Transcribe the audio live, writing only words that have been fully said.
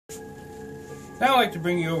Now I'd like to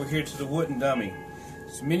bring you over here to the wooden dummy.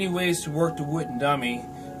 There's many ways to work the wooden dummy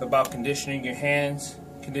about conditioning your hands,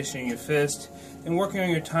 conditioning your fist, and working on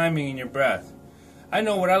your timing and your breath. I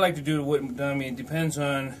know what I like to do to the wooden dummy. It depends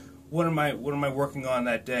on what am I working on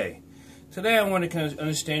that day. Today I want to kind of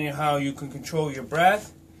understand how you can control your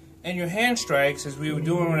breath and your hand strikes, as we were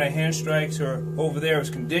doing when our hand strikes are over there as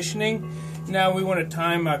conditioning. Now we want to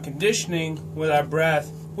time our conditioning with our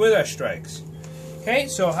breath with our strikes. Okay,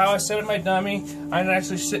 so how I set up my dummy, I'm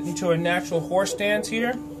actually sitting to a natural horse stance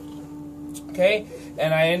here. Okay,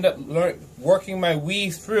 and I end up working my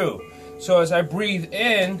weave through. So as I breathe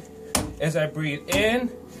in,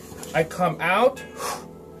 I come out,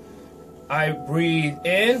 I breathe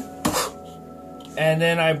in, and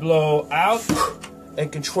then I blow out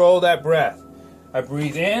and control that breath. I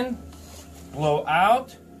breathe in, blow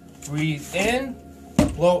out, breathe in,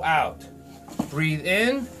 blow out. Breathe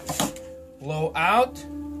in, blow out,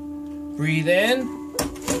 breathe in,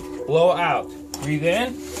 blow out. Breathe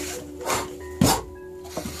in.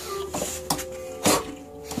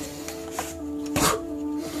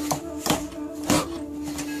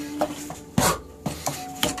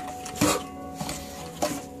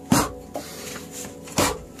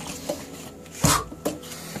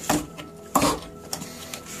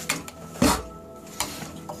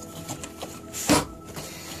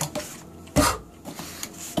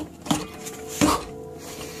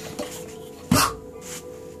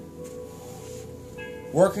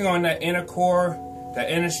 Working on that inner core,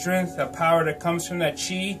 that inner strength, that power that comes from that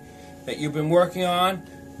chi that you've been working on,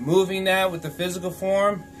 moving that with the physical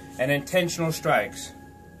form and intentional strikes.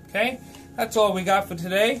 Okay? That's all we got for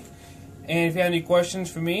today. And if you have any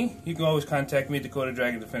questions for me, you can always contact me at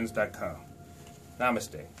DakotaDragonDefense.com.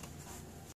 Namaste.